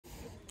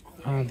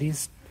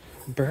These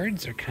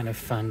birds are kind of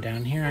fun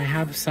down here. I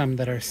have some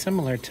that are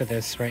similar to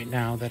this right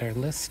now that are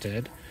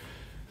listed,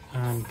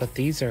 but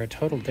these are a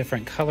total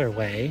different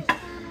colorway.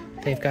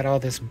 They've got all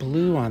this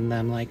blue on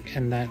them,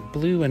 and that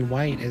blue and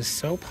white is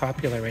so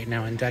popular right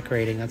now in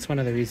decorating. That's one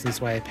of the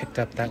reasons why I picked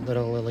up that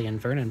little Lillian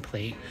Vernon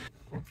plate.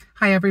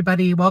 Hi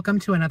everybody, welcome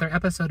to another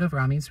episode of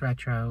Rami's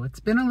Retro. It's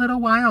been a little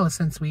while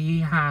since we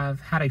have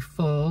had a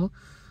full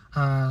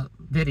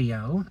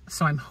video,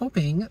 so I'm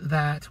hoping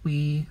that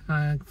we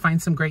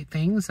find some great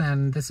things,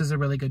 and this is a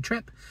really good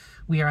trip.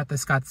 We are at the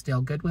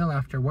Scottsdale Goodwill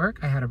after work.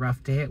 I had a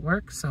rough day at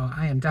work, so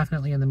I am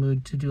definitely in the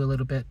mood to do a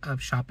little bit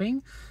of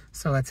shopping.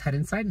 So let's head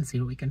inside and see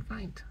what we can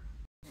find.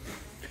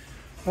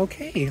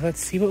 Okay, let's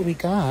see what we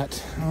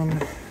got.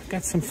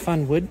 Got some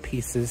fun wood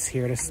pieces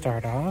here to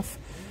start off.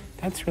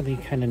 That's really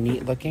kind of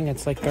neat looking.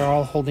 It's like they're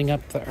all holding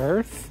up the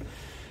earth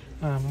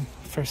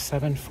for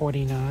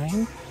 $7.49.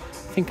 I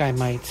think I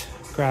might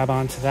grab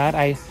onto that.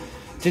 I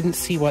didn't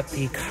see what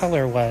the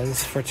color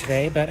was for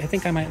today, but I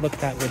think I might look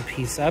that wood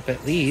piece up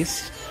at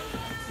least.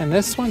 And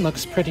this one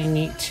looks pretty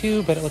neat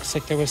too, but it looks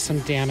like there was some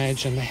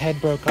damage and the head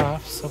broke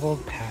off, so we'll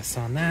pass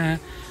on that.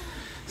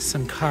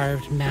 Some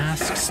carved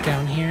masks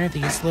down here.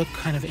 These look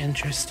kind of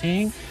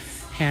interesting.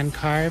 Hand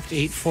carved,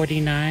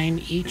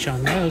 $8.49 each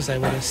on those, I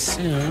would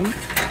assume.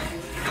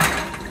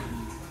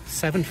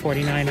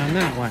 $7.49 on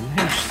that one.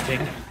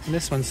 Interesting. And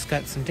this one's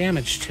got some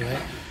damage to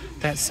it.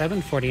 That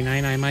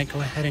 $7.49 I might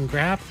go ahead and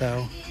grab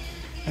though.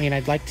 I mean,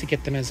 I'd like to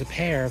get them as a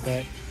pair,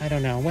 but I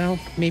don't know. Well,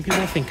 maybe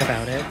we'll think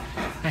about it.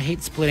 I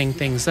hate splitting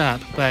things up,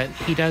 but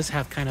he does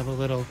have kind of a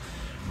little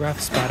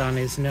rough spot on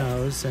his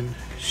nose, and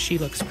she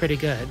looks pretty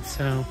good.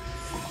 So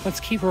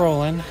let's keep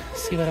rolling,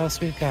 see what else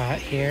we've got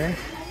here.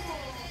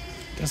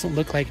 Doesn't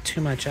look like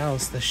too much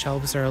else. The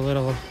shelves are a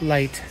little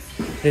light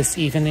this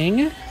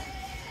evening.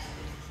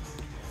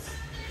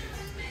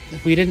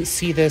 We didn't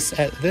see this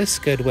at this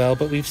Goodwill,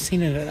 but we've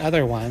seen it at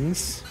other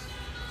ones.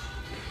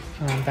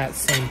 That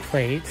same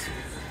plate.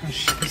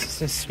 This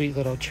is a sweet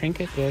little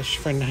trinket dish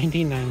for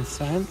 99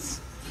 cents.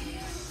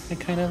 I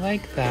kind of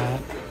like that.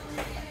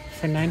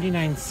 For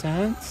 99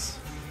 cents?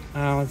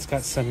 Oh, it's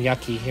got some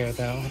yucky here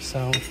though,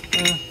 so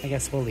I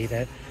guess we'll leave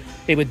it.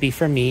 It would be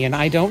for me, and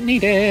I don't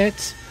need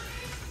it.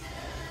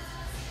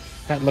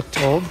 That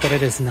looked old, but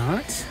it is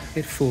not.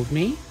 It fooled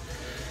me.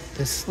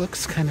 This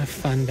looks kind of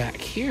fun back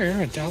here,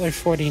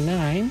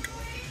 $1.49.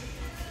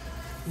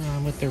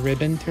 With the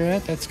ribbon through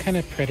it. That's kind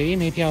of pretty.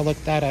 Maybe I'll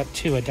look that up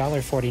too.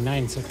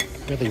 $1.49 is a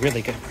really,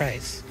 really good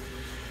price.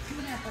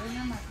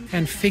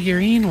 And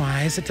figurine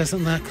wise, it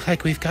doesn't look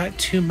like we've got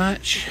too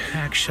much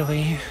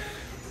actually.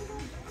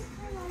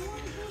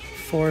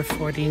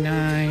 $4.49.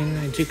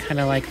 I do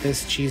kind of like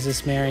this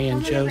Jesus, Mary,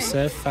 and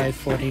Joseph.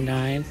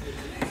 $5.49.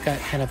 Got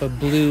kind of a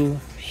blue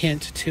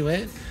hint to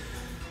it.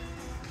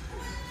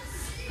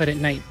 But it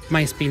might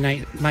be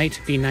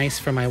nice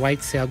for my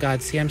white sale.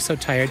 God, see, I'm so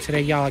tired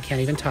today. Y'all, I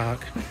can't even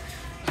talk.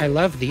 I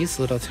love these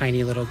little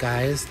tiny little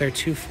guys. They're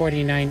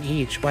 $2.49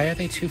 each. Why are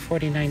they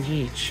 $2.49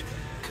 each?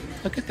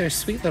 Look at their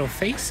sweet little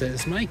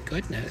faces. My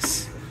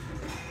goodness.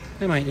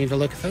 I might need to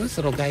look those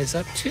little guys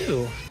up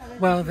too.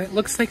 Well, it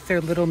looks like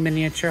they're little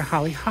miniature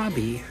Holly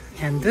Hobby.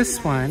 And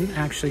this one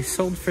actually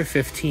sold for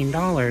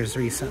 $15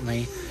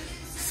 recently.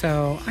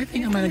 So I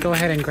think I'm going to go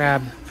ahead and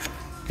grab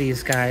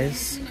these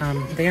guys.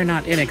 They are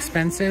not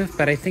inexpensive,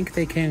 but I think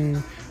they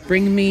can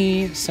bring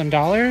me some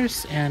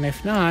dollars, and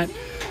if not,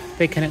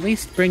 they can at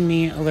least bring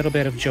me a little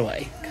bit of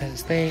joy,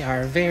 because they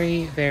are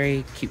very,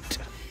 very cute.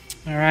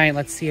 All right,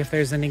 let's see if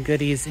there's any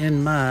goodies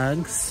in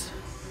mugs.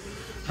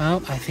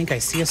 Oh, I think I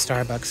see a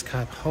Starbucks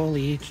cup.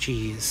 Holy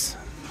jeez.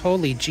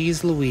 Holy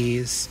jeez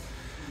Louise.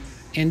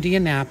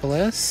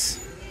 Indianapolis.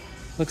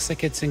 Looks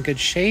like it's in good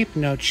shape,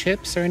 no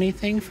chips or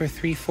anything, for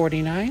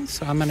 $3.49.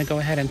 So I'm gonna go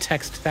ahead and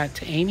text that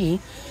to Amy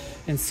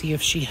and see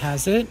if she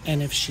has it.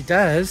 And if she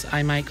does,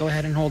 I might go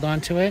ahead and hold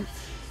on to it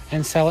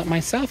and sell it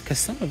myself, because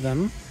some of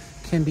them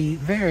can be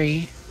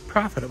very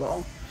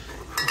profitable.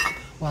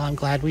 Well, I'm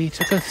glad we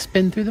took a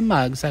spin through the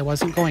mugs. I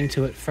wasn't going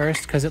to at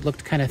first because it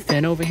looked kind of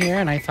thin over here,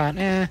 and I thought,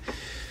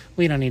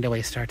 we don't need to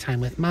waste our time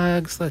with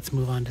mugs. Let's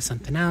move on to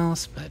something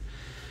else. But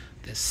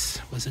this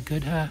was a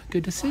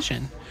good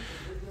decision.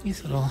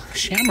 These little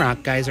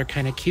shamrock guys are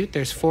kind of cute.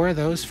 There's 4 of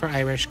those for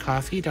Irish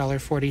coffee,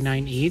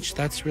 $1.49 each.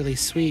 That's really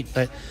sweet,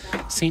 but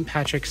St.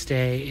 Patrick's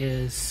Day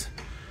is,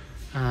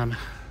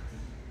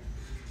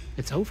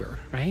 it's over,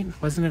 right?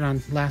 Wasn't it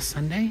on last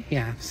Sunday?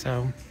 Yeah,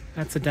 so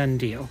that's a done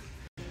deal.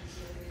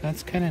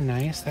 That's kind of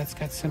nice. That's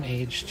got some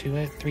age to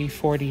it.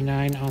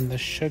 $3.49 on the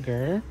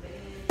sugar.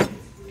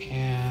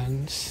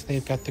 And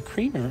they've got the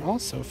creamer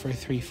also for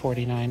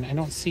 $3.49. I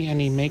don't see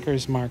any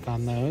maker's mark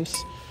on those.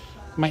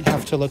 Might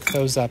have to look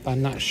those up.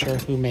 I'm not sure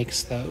who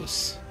makes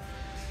those.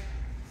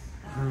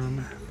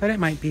 But it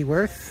might be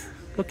worth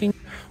looking.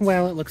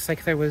 Well, it looks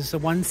like there was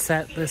one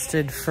set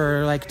listed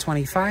for like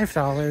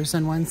 $25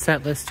 and one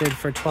set listed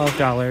for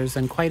 $12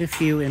 and quite a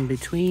few in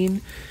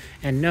between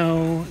and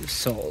no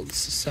solds.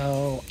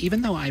 So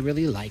even though I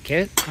really like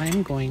it,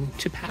 I'm going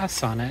to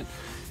pass on it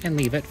and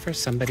leave it for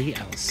somebody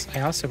else. I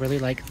also really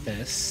like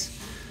this.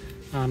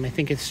 I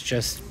think it's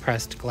just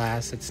pressed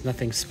glass. It's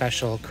nothing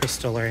special,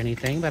 crystal or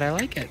anything, but I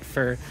like it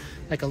for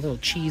like a little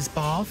cheese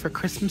ball for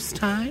Christmas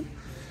time.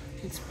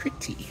 It's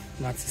pretty.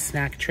 Lots of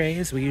snack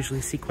trays. We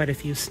usually see quite a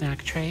few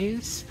snack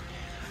trays.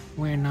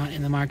 We're not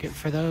in the market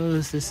for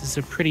those. This is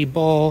a pretty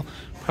bowl,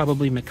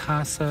 probably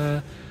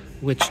Mikasa,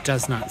 which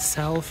does not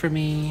sell for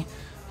me.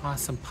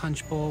 Awesome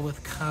punch bowl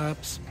with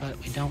cups, but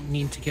we don't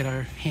need to get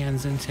our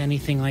hands into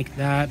anything like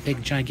that.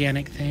 Big,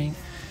 gigantic thing.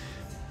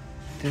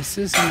 This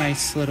is a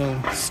nice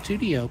little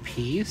studio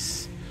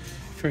piece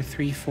for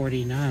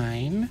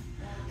 $3.49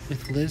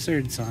 with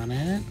lizards on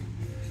it,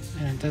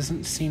 and it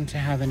doesn't seem to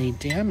have any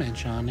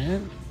damage on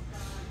it.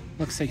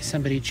 Looks like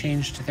somebody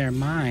changed their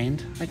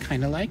mind. I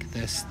kind of like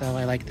this, though.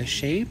 I like the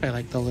shape. I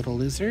like the little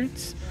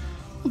lizards.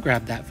 We'll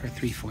grab that for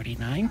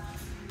 $3.49.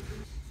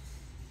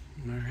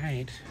 All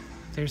right.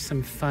 There's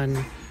some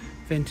fun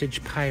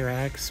vintage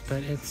Pyrex,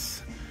 but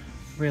it's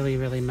really,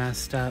 really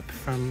messed up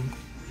from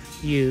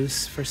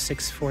use for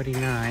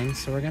 $6.49,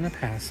 so we're gonna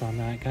pass on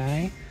that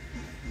guy.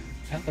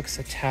 That looks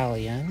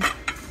Italian.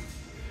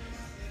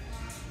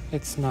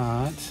 It's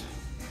not.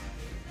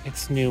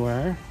 It's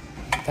newer.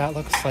 That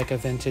looks like a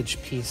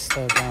vintage piece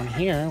though down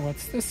here.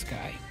 What's this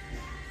guy?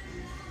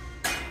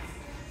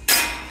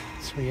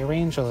 Let's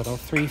rearrange a little.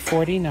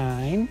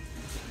 $3.49.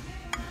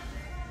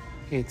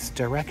 It's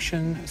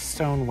Direction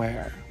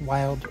Stoneware,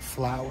 Wild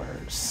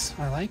Flowers.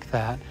 I like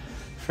that.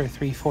 For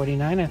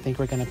 $3.49, I think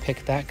we're gonna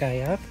pick that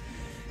guy up.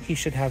 He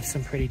should have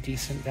some pretty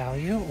decent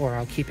value, or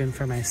I'll keep him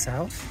for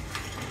myself.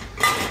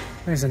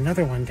 There's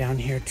another one down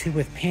here too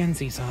with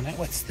pansies on it.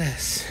 What's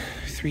this?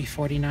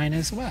 $3.49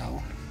 as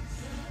well.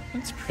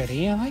 That's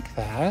pretty, I like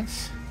that.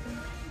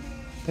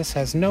 This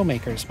has no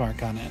maker's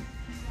mark on it.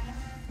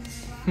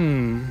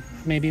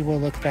 Maybe we'll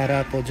look that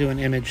up. We'll do an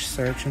image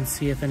search and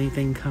see if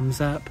anything comes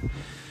up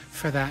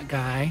for that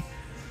guy.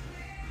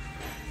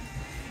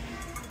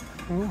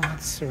 Oh,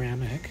 that's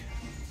ceramic.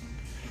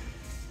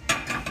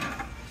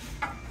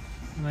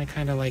 And I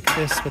kind of like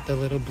this with the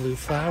little blue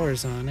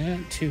flowers on it.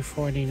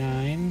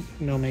 $2.49.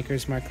 No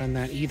maker's mark on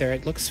that either.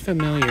 It looks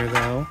familiar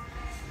though.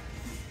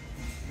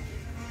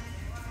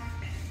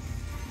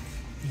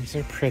 These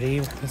are pretty.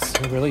 This is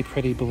a really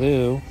pretty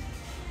blue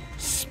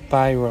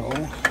spiral.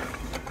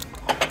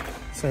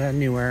 So that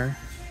newer,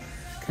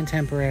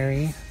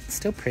 contemporary,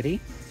 still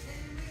pretty.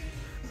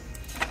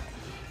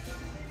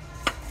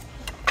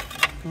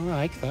 Oh, I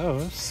like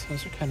those.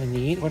 Those are kind of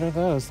neat. What are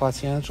those?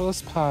 Los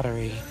Angeles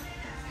pottery.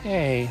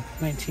 Hey,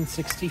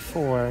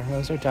 1964.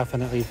 Those are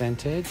definitely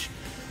vintage.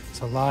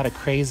 There's a lot of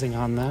crazing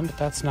on them, but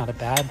that's not a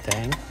bad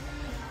thing.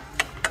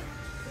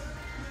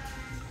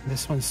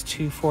 This one's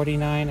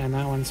 $2.49 and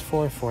that one's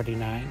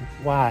 $4.49.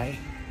 Why?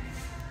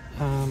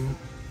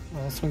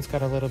 Well, this one's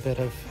got a little bit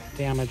of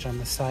damage on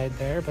the side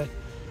there, but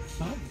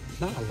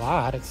not a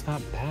lot. It's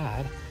not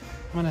bad.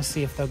 I want to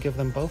see if they'll give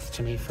them both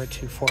to me for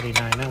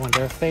 $2.49. I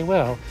wonder if they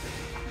will.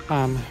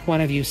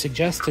 One of you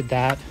suggested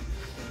that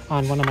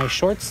on one of my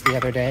shorts the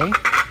other day.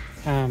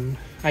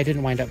 I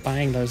didn't wind up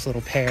buying those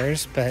little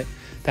pairs, but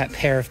that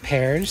pair of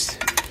pears.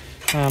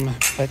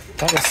 But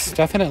that was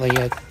definitely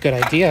a good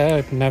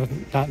idea.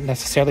 Not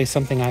necessarily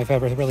something I've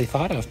ever really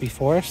thought of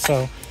before.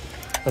 So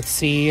let's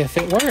see if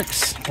it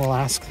works. We'll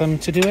ask them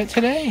to do it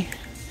today.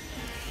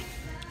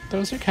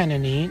 Those are kind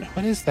of neat.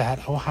 What is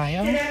that,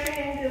 Ohio? Good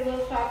afternoon,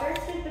 Goodwill shoppers.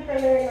 Just a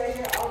friendly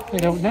reminder, I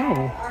don't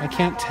know. I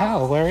can't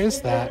tell. Where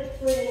is that?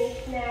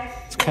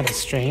 It's kind of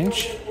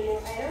strange.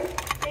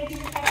 Thank you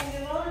for shopping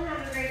Goodwill and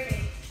have a great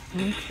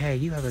day. Okay,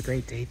 you have a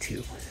great day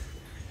too.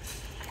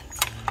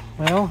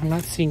 Well, I'm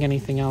not seeing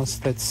anything else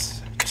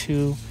that's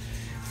too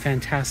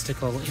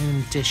fantastical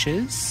in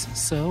dishes,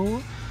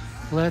 so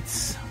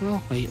let's,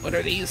 well, wait, what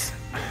are these?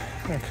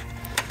 They're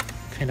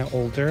kind of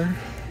older.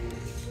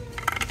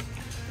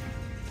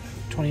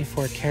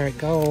 24 karat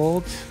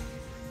gold.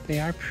 They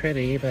are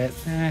pretty, but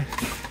I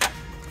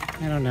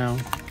don't know.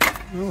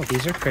 Oh,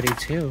 these are pretty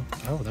too.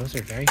 Oh, those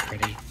are very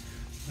pretty.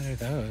 What are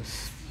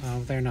those? Oh,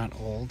 they're not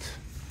old.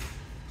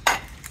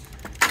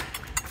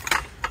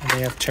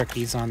 They have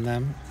turkeys on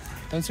them.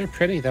 Those are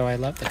pretty though. I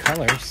love the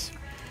colors.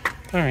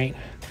 All right,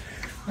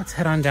 let's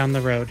head on down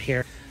the road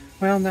here.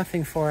 Well,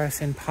 nothing for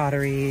us in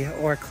pottery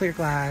or clear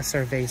glass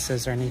or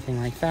vases or anything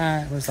like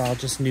that. It was all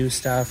just new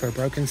stuff or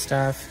broken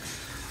stuff.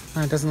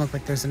 It doesn't look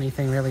like there's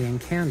anything really in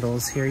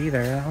candles here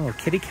either. Oh,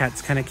 kitty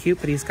cat's kind of cute,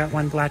 but he's got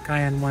one black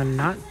eye and one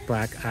not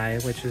black eye,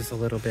 which is a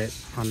little bit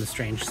on the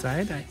strange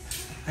side,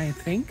 I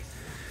think.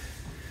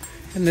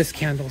 And this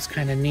candle's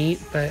kind of neat,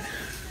 but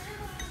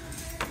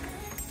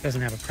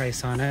doesn't have a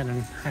price on it,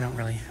 and I don't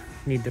really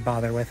need to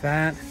bother with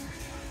that.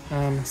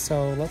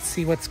 So let's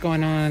see what's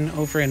going on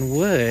over in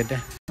wood.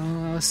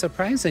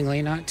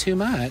 Surprisingly, not too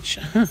much.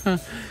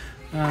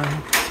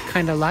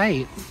 Kind of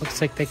light.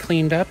 Looks like they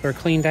cleaned up or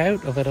cleaned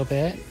out a little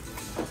bit.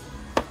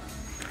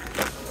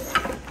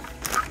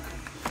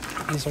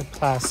 These are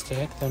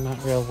plastic. They're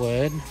not real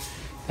wood.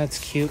 That's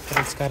cute, but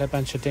it's got a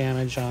bunch of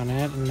damage on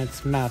it, and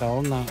it's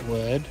metal, not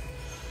wood.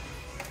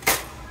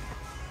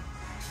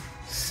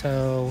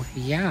 So,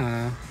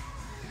 yeah.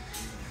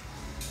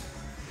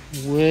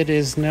 Wood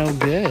is no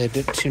good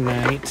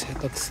tonight,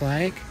 it looks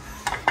like.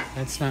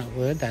 That's not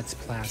wood, that's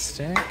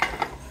plastic.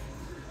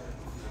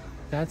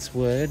 That's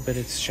wood, but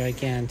it's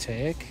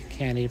gigantic.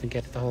 Can't even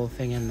get the whole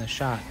thing in the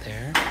shot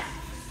there.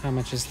 How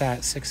much is that?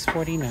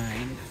 $6.49.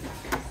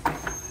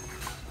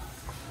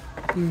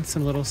 And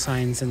some little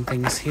signs and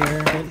things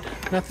here, but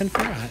nothing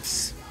for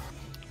us.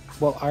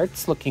 Well,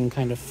 art's looking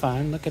kind of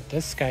fun. Look at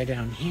this guy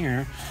down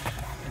here.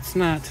 It's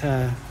not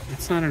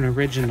an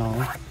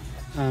original.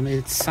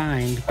 It's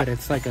signed, but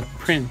it's like a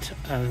print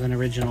of an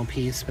original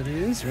piece, but it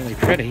is really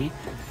pretty.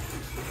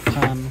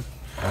 And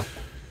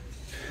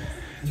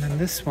then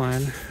this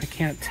one, I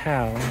can't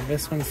tell.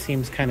 This one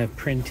seems kind of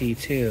printy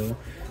too.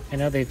 I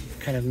know they've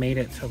kind of made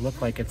it to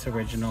look like it's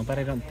original, but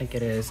I don't think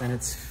it is, and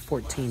it's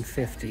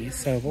 $14.50,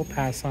 so we'll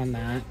pass on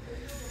that.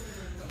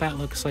 That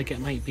looks like it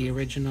might be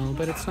original,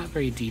 but it's not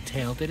very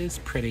detailed. It is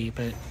pretty,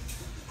 but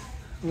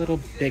a little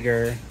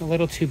bigger, a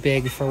little too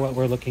big for what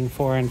we're looking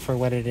for and for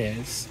what it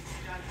is.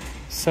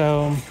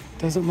 So,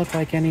 doesn't look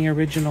like any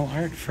original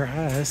art for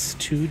us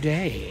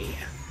today.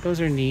 Those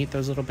are neat,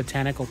 those little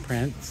botanical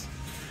prints.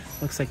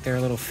 Looks like they're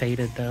a little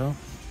faded though.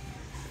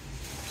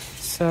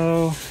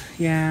 So,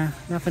 yeah,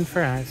 nothing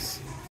for us.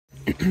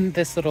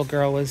 This little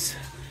girl was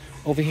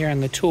over here on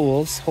the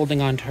tools,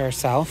 holding on to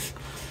herself.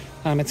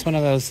 It's one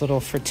of those little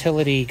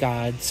fertility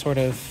god sort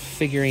of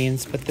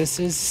figurines, but this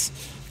is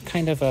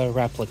kind of a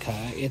replica.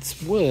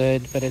 It's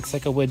wood, but it's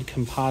like a wood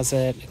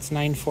composite. It's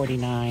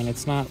 $9.49.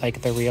 It's not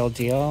like the real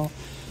deal.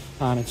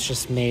 It's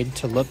just made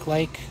to look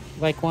like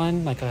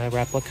one, like a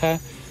replica.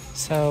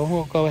 So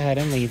we'll go ahead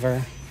and leave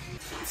her.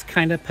 It's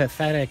kind of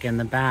pathetic in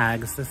the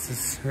bags. This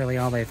is really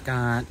all they've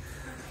got.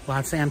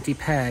 Lots of empty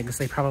pegs.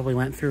 They probably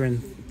went through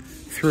and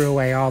threw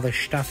away all the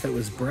stuff that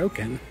was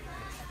broken.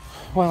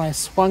 Well, I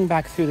swung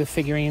back through the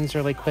figurines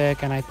really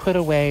quick, and I put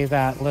away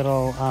that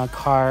little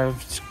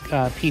carved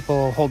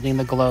people holding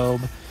the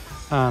globe.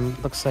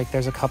 Looks like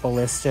there's a couple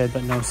listed,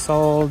 but no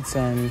solds,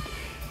 and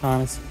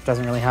it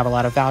doesn't really have a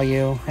lot of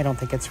value. I don't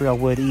think it's real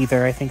wood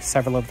either. I think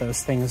several of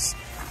those things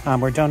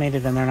were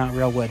donated, and they're not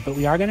real wood. But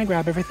we are going to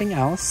grab everything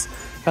else.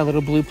 Got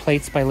little blue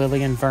plates by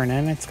Lillian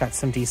Vernon. It's got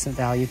some decent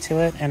value to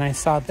it. And I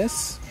saw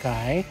this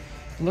guy.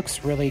 It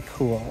looks really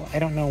cool. I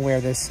don't know where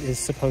this is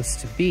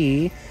supposed to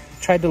be.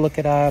 Tried to look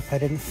it up. I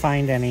didn't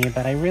find any,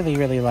 but I really,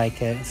 really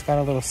like it. It's got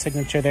a little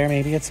signature there.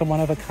 Maybe it's a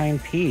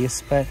one-of-a-kind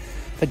piece, but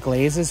the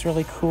glaze is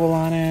really cool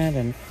on it.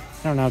 And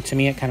I don't know, to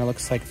me it kind of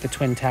looks like the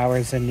Twin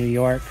Towers in New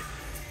York.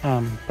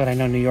 But I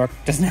know New York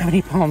doesn't have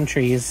any palm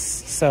trees,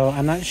 so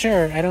I'm not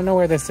sure. I don't know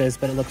where this is,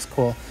 but it looks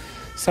cool.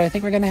 So I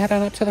think we're going to head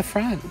on up to the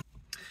front.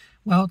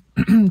 Well,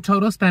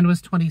 total spend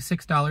was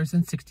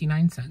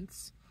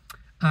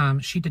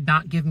 $26.69. She did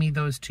not give me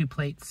those two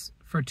plates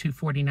for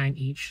 $2.49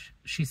 each.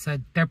 She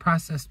said they're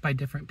processed by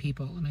different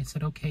people. And I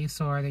said, okay,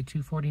 so are they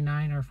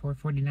 $2.49 or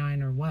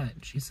 $4.49 or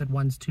what? She said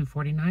one's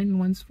 $2.49 and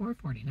one's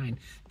 $4.49.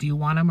 Do you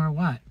want them or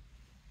what?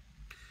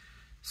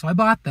 So I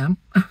bought them.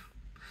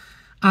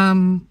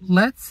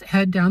 Let's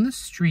head down the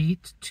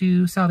street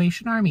to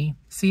Salvation Army,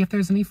 see if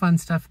there's any fun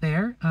stuff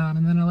there,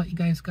 and then I'll let you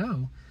guys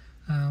go.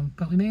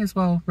 But we may as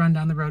well run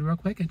down the road real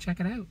quick and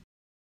check it out.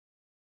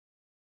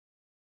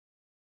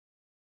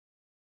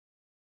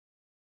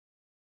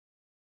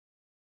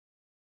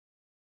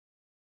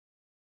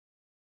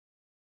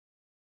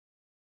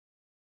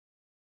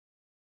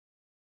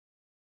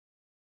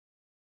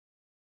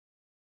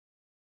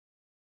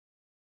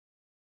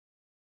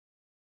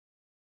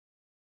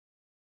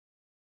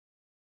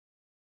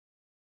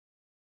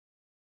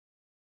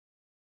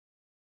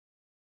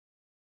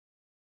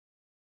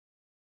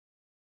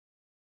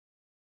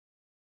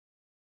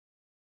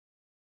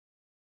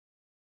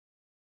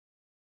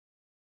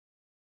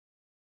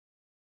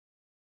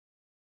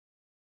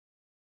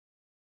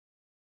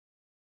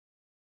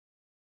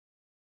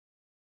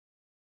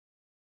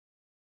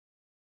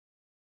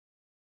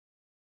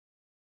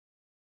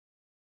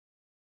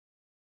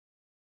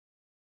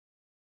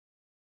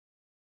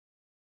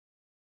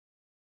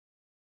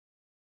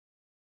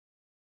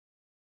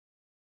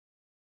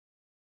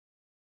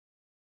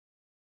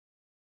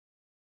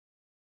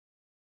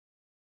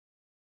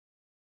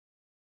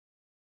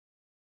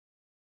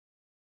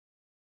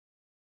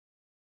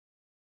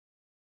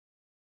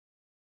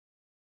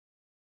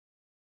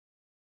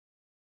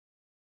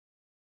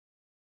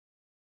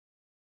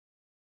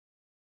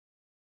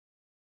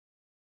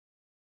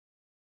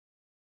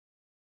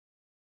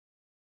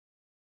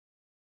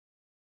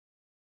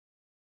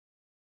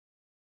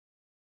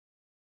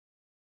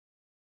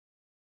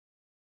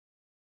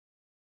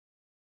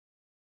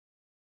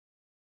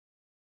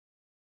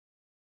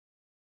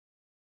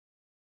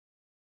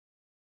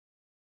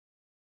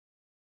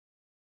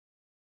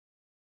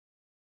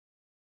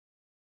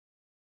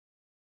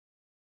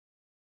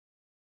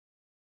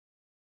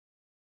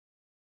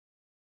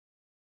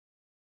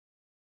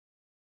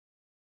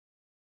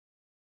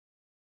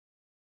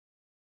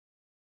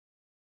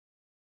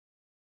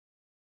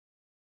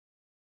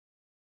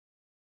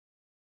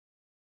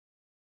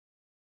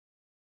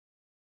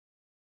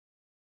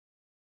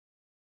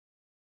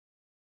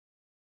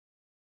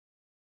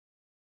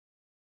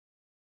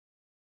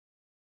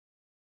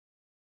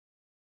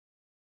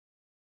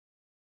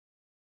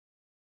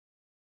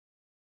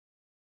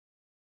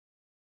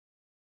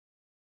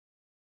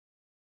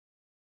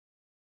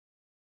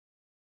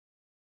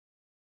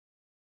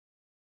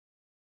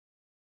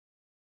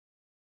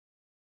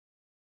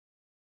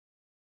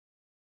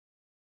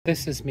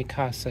 This is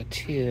Mikasa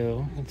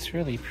too. It's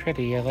really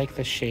pretty. I like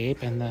the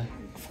shape and the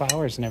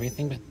flowers and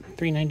everything, but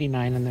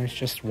 $3.99 and there's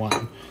just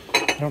one.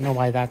 I don't know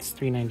why that's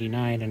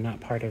 $3.99 and not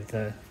part of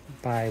the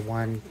buy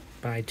one,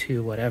 buy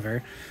two,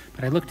 whatever.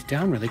 But I looked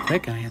down really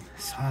quick and I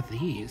saw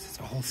these. It's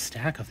a whole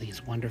stack of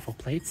these wonderful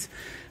plates.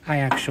 I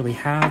actually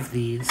have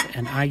these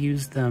and I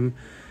use them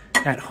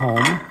at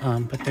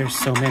home, but there's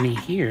so many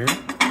here.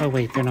 Oh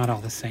wait, they're not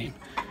all the same.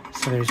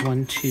 So there's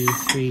 1, 2,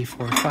 3,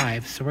 4,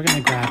 5. So we're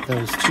gonna grab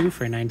those two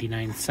for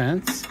 99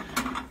 cents.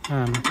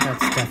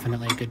 That's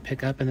definitely a good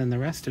pickup. And then the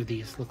rest of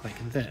these look like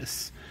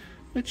this,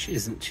 which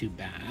isn't too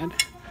bad.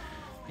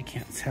 I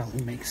can't tell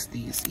who makes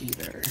these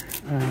either.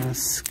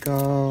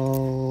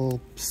 Sculptura,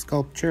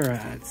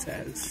 it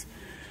says.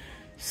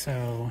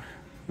 So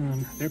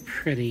they're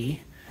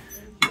pretty,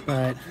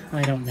 but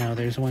I don't know.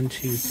 There's 1,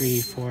 2, 3,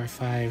 4,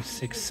 5,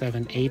 6,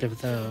 7, 8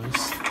 of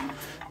those.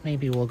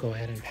 Maybe we'll go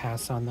ahead and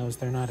pass on those.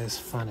 They're not as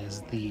fun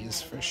as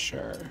these for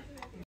sure.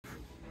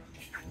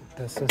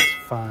 This is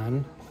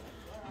fun.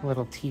 A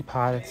little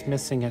teapot. It's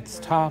missing its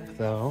top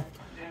though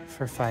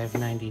for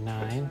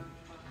 $5.99.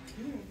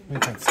 We've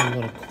got some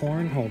little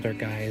corn holder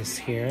guys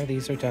here.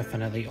 These are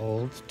definitely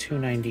old.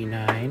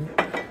 $2.99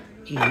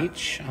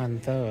 each on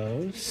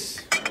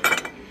those.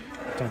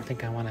 Don't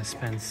think I want to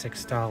spend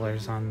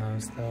 $6 on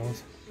those though.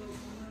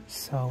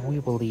 So we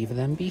will leave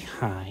them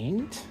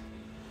behind.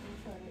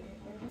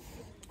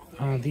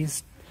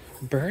 These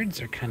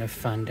birds are kind of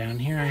fun down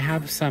here. I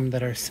have some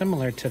that are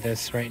similar to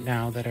this right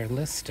now that are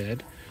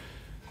listed,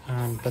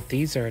 but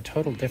these are a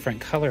total different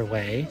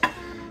colorway.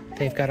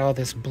 They've got all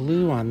this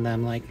blue on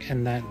them,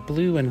 and that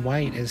blue and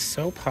white is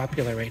so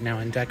popular right now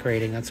in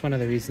decorating. That's one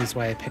of the reasons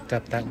why I picked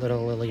up that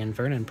little Lillian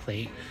Vernon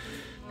plate.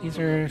 These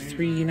are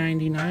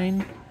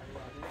 $3.99.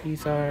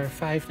 These are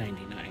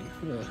 $5.99.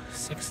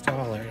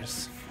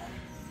 $6.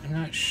 I'm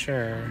not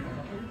sure.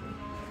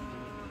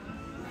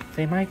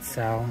 They might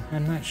sell.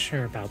 I'm not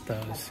sure about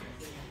those.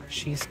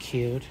 She's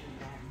cute.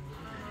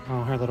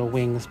 Oh, her little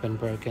wing's been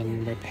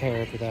broken,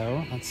 repaired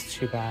though. That's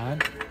too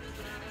bad.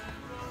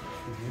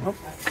 Oh,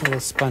 a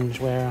little sponge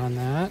wear on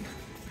that.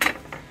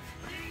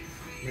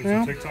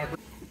 Well,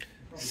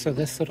 so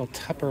this little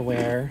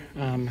Tupperware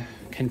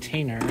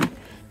container,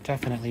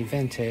 definitely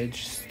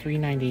vintage,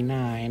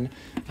 $3.99.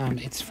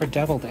 It's for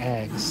deviled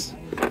eggs.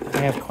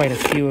 I have quite a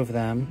few of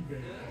them.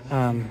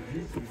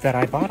 That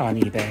I bought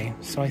on eBay.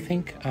 So I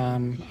think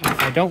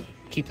if I don't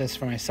keep this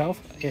for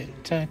myself, it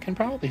can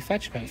probably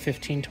fetch about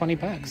 15, 20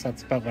 bucks.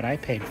 That's about what I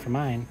paid for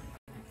mine.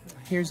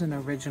 Here's an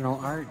original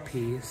art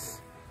piece.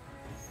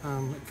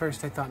 At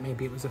first I thought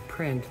maybe it was a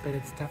print, but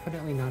it's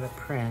definitely not a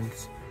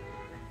print.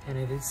 And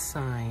it is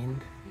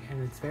signed,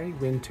 and it's very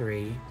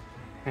wintry,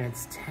 and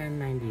it's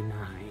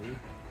 $10.99.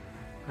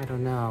 I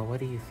don't know, what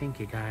do you think,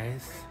 you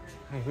guys?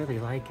 I really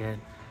like it.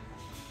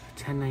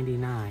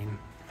 $10.99,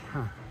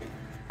 huh.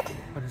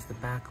 What does the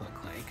back look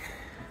like?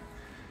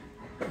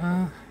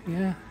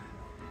 Yeah,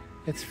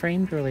 it's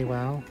framed really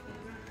well.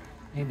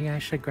 Maybe I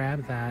should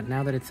grab that.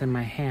 Now that it's in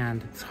my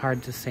hand, it's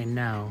hard to say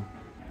no.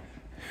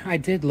 I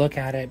did look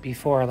at it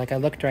before, like I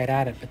looked right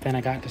at it, but then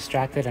I got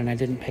distracted and I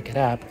didn't pick it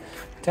up.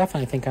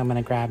 Definitely think I'm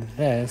gonna grab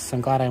this.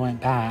 I'm glad I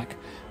went back.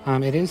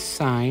 It is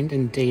signed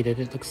and dated.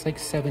 It looks like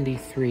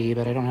 73,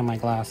 but I don't have my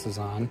glasses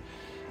on.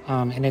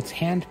 And it's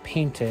hand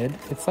painted.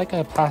 It's like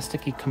a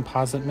plasticky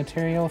composite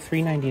material,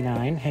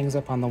 $3.99, hangs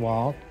up on the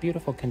wall,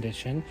 beautiful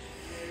condition.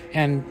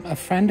 And a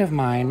friend of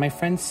mine, my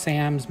friend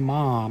Sam's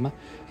mom,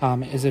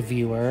 is a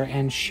viewer,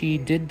 and she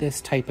did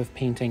this type of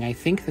painting. I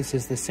think this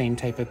is the same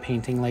type of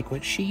painting like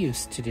what she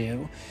used to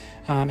do.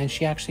 And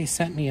she actually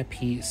sent me a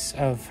piece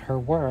of her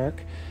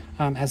work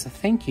as a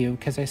thank you,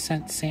 because I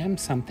sent Sam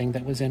something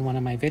that was in one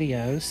of my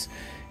videos.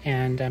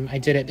 And I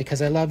did it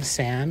because I love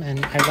Sam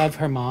and I love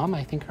her mom.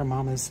 I think her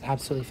mom is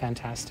absolutely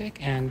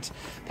fantastic, and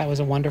that was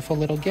a wonderful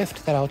little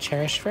gift that I'll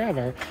cherish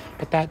forever.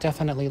 But that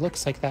definitely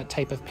looks like that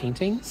type of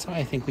painting, so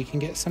I think we can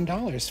get some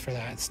dollars for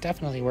that. It's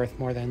definitely worth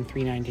more than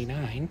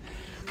 $3.99.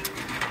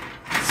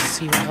 Let's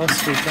see what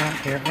else we got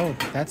here. Oh,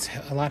 that's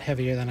a lot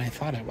heavier than I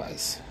thought it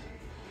was.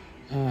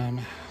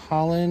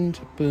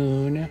 Holland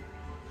Boone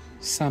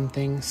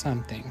something,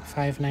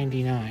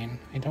 $5.99.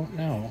 I don't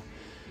know.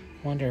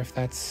 Wonder if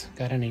that's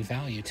got any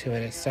value to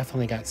it. It's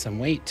definitely got some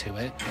weight to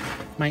it.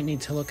 Might need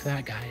to look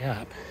that guy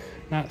up.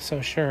 Not so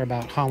sure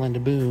about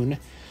Holland Boone.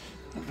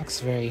 It looks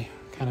very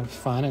kind of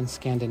fun and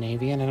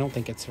Scandinavian. I don't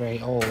think it's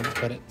very old,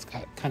 but it's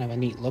got kind of a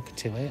neat look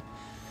to it.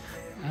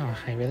 Oh,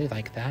 I really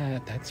like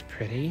that. That's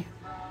pretty.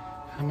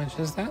 How much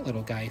is that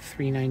little guy?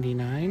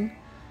 $3.99?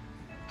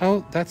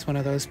 Oh, that's one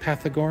of those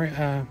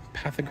Pythagorean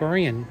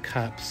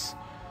cups.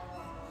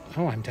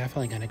 Oh, I'm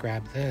definitely going to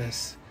grab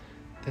this.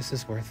 This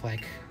is worth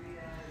like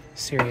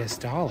serious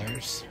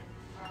dollars.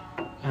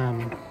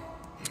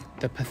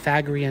 The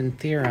Pythagorean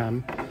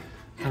theorem,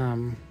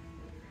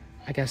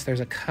 I guess there's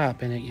a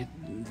cup and it,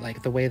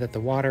 like the way that the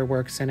water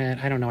works in it.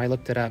 I don't know, I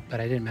looked it up, but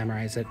I didn't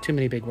memorize it. Too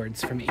many big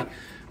words for me.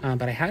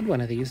 But I had one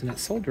of these and it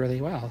sold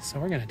really well, so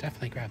we're gonna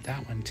definitely grab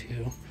that one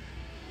too.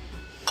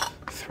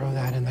 Throw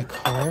that in the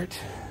cart.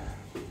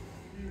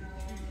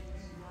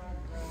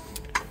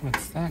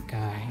 What's that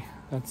guy?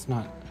 That's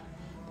not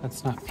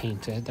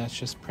painted. That's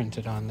just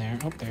printed on there.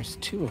 Oh, there's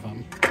two of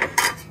them.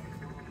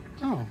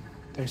 Oh,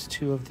 there's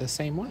two of the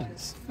same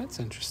ones. That's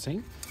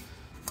interesting.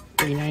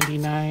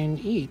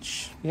 $3.99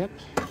 each. Yep.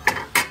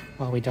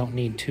 Well, we don't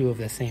need two of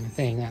the same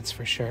thing, that's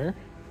for sure.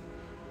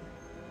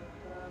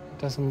 It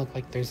doesn't look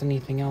like there's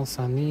anything else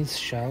on these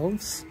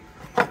shelves.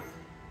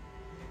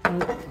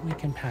 Oh, we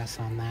can pass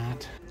on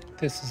that.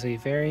 This is a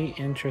very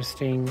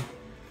interesting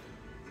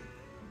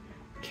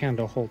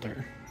candle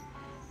holder.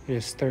 It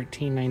is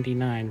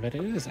 $13.99, but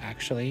it is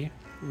actually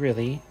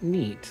really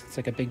neat. It's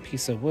like a big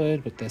piece of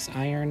wood with this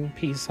iron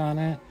piece on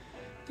it.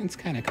 It's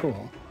kind of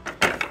cool.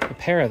 A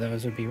pair of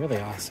those would be really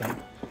awesome.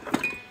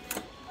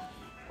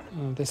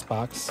 This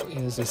box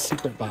is a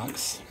secret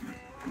box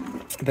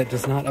that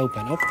does not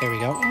open. Oh, there we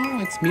go. Oh,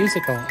 it's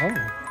musical.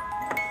 Oh,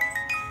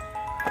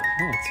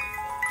 it's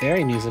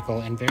very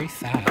musical and very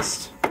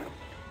fast.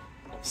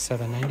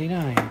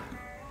 $7.99.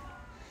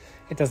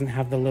 It doesn't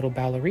have the little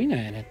ballerina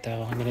in it,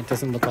 though. I mean, it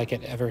doesn't look like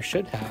it ever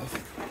should have,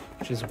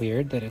 which is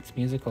weird that it's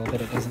musical,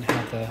 but it doesn't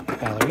have the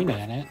ballerina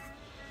in it.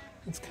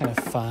 It's kind of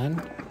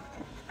fun.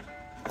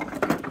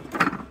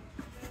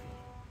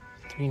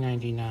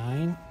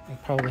 $3.99.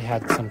 It probably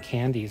had some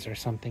candies or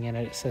something in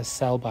it. It says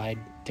sell-by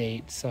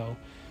date, so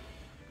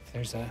if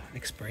there's an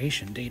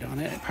expiration date on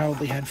it, it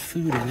probably had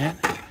food in it.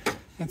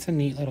 That's a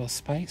neat little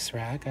spice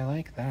rack. I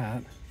like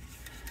that.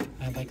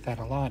 I like that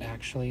a lot,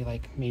 actually.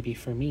 Like, maybe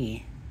for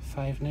me.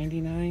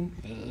 $5.99?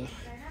 Ugh.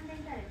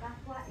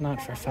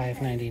 Not for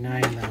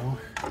 $5.99, though.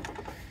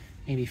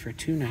 Maybe for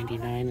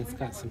 $2.99. It's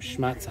got some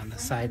schmutz on the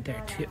side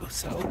there, too.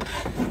 So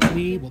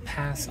we will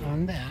pass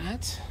on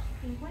that.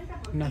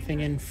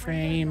 Nothing in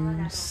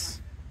frames.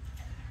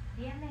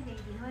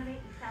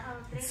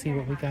 Let's see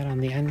what we got on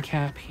the end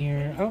cap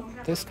here. Oh,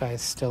 this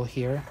guy's still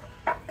here.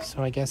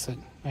 So I guess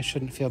I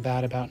shouldn't feel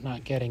bad about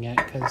not getting it,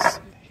 because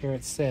here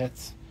it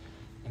sits.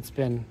 It's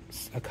been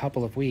a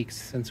couple of weeks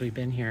since we've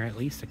been here, at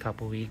least a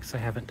couple weeks. I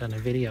haven't done a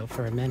video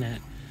for a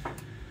minute.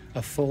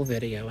 A full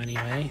video,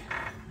 anyway.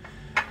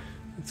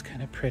 It's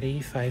kind of pretty,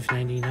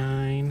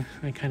 $5.99.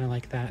 I kind of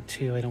like that,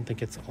 too. I don't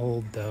think it's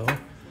old, though.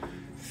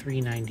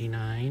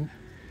 $3.99.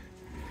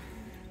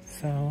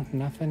 So,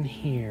 nothing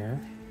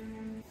here.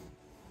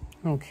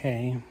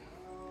 Okay.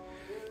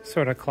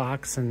 Sort of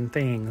clocks and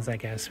things, I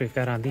guess, we've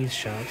got on these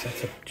shelves.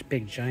 That's a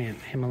big,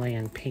 giant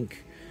Himalayan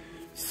pink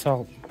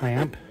salt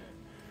lamp.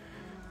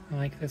 I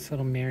like this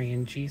little Mary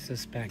and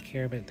Jesus back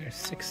here, but they're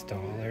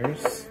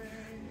 $6.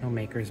 No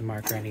maker's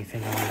mark or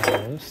anything on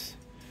those.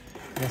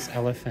 This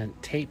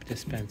elephant tape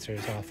dispenser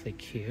is awfully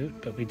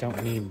cute, but we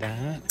don't need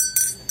that.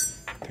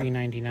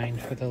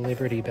 $3.99 for the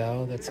Liberty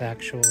Bell that's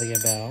actually a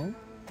bell.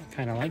 I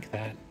kind of like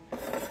that,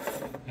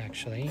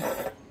 actually,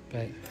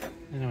 but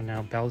I don't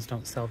know. Bells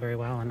don't sell very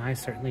well, and I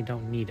certainly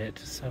don't need it,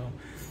 so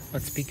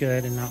let's be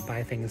good and not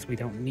buy things we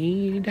don't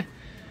need.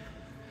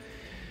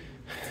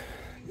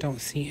 Don't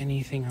see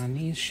anything on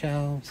these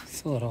shelves.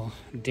 It's a little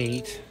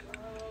date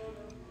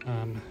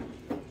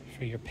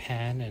for your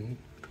pen, and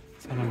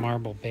it's on a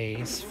marble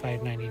base.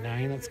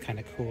 $5.99. That's kind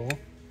of cool.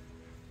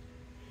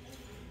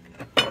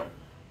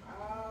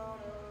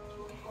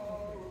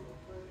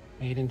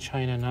 Made in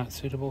China, not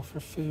suitable for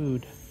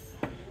food.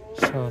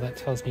 So that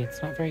tells me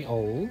it's not very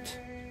old.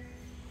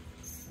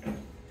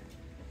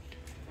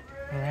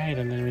 Alright,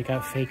 and then we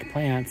got fake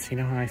plants. You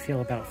know how I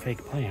feel about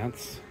fake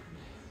plants.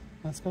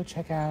 Let's go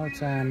check out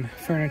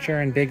furniture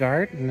and big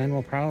art, and then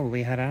we'll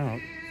probably head out.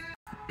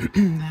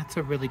 That's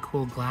a really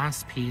cool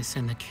glass piece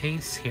in the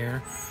case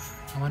here.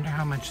 I wonder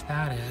how much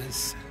that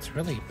is. It's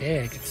really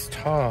big. It's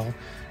tall.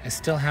 I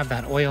still have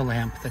that oil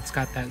lamp that's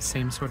got that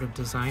same sort of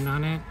design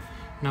on it.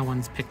 No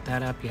one's picked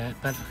that up yet,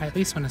 but I at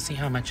least want to see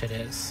how much it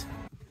is.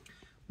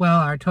 Well,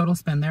 our total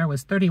spend there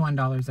was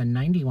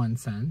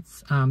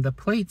 $31.91. The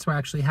plates were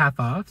actually half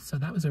off, so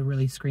that was a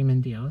really screaming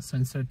deal. So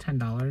instead of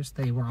 $10,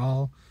 they were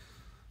all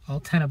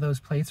 10 of those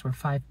plates were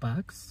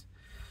 $5.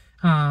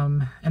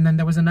 And then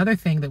there was another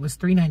thing that was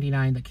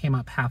 $3.99 that came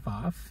up half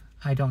off.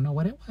 I don't know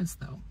what it was,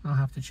 though. I'll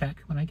have to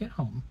check when I get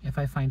home. If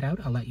I find out,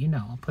 I'll let you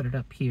know. I'll put it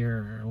up here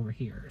or over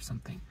here or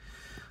something.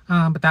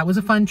 But that was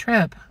a fun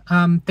trip.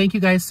 Thank you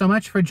guys so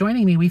much for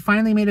joining me. We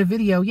finally made a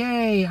video.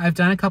 Yay! I've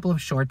done a couple of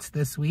shorts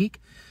this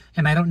week.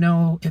 And I don't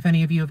know if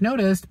any of you have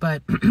noticed,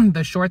 but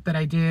the short that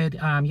I did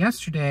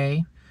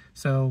yesterday,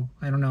 so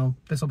I don't know,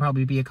 this will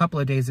probably be a couple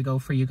of days ago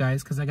for you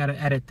guys because I got to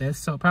edit this,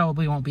 so it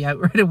probably won't be out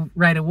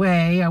right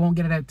away. I won't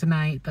get it out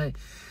tonight, but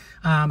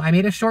I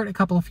made a short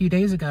a few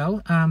days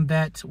ago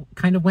that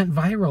kind of went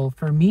viral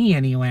for me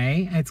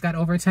anyway. It's got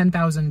over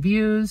 10,000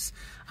 views.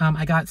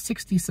 I got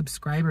 60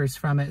 subscribers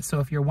from it, so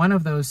if you're one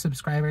of those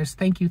subscribers,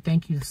 thank you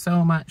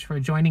so much for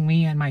joining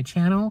me and my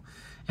channel.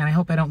 And I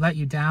hope I don't let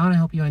you down. I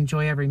hope you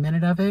enjoy every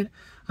minute of it.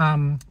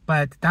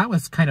 But that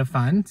was kind of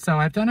fun. So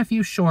I've done a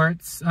few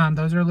shorts.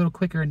 Those are a little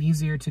quicker and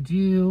easier to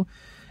do.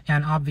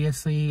 And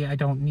obviously, I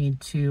don't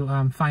need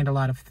to find a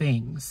lot of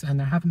things. And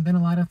there haven't been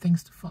a lot of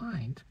things to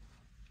find.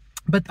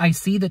 But I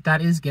see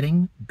that is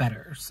getting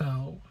better.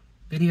 So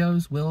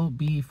videos will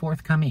be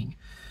forthcoming.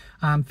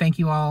 Thank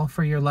you all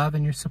for your love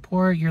and your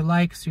support, your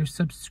likes, your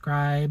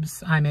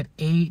subscribes. I'm at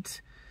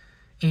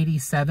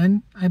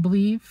 887, I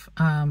believe.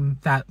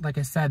 That, like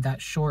I said,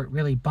 that short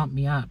really bumped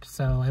me up.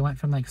 So I went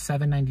from like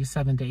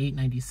 797 to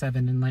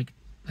 897 in like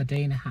a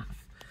day and a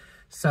half.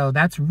 So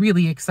that's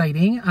really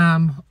exciting.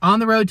 On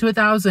the road to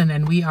 1,000,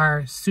 and we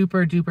are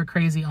super duper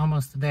crazy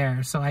almost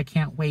there. So I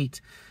can't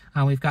wait.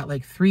 We've got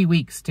like 3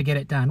 weeks to get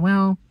it done.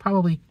 Well,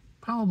 probably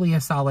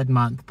a solid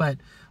month, but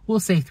we'll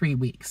say 3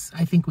 weeks.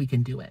 I think we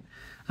can do it.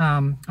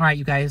 All right,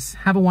 you guys,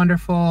 have a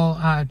wonderful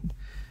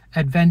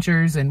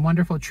adventures and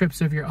wonderful trips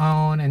of your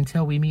own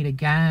until we meet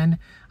again.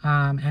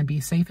 And be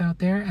safe out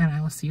there, and I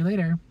will see you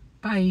later.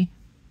 Bye.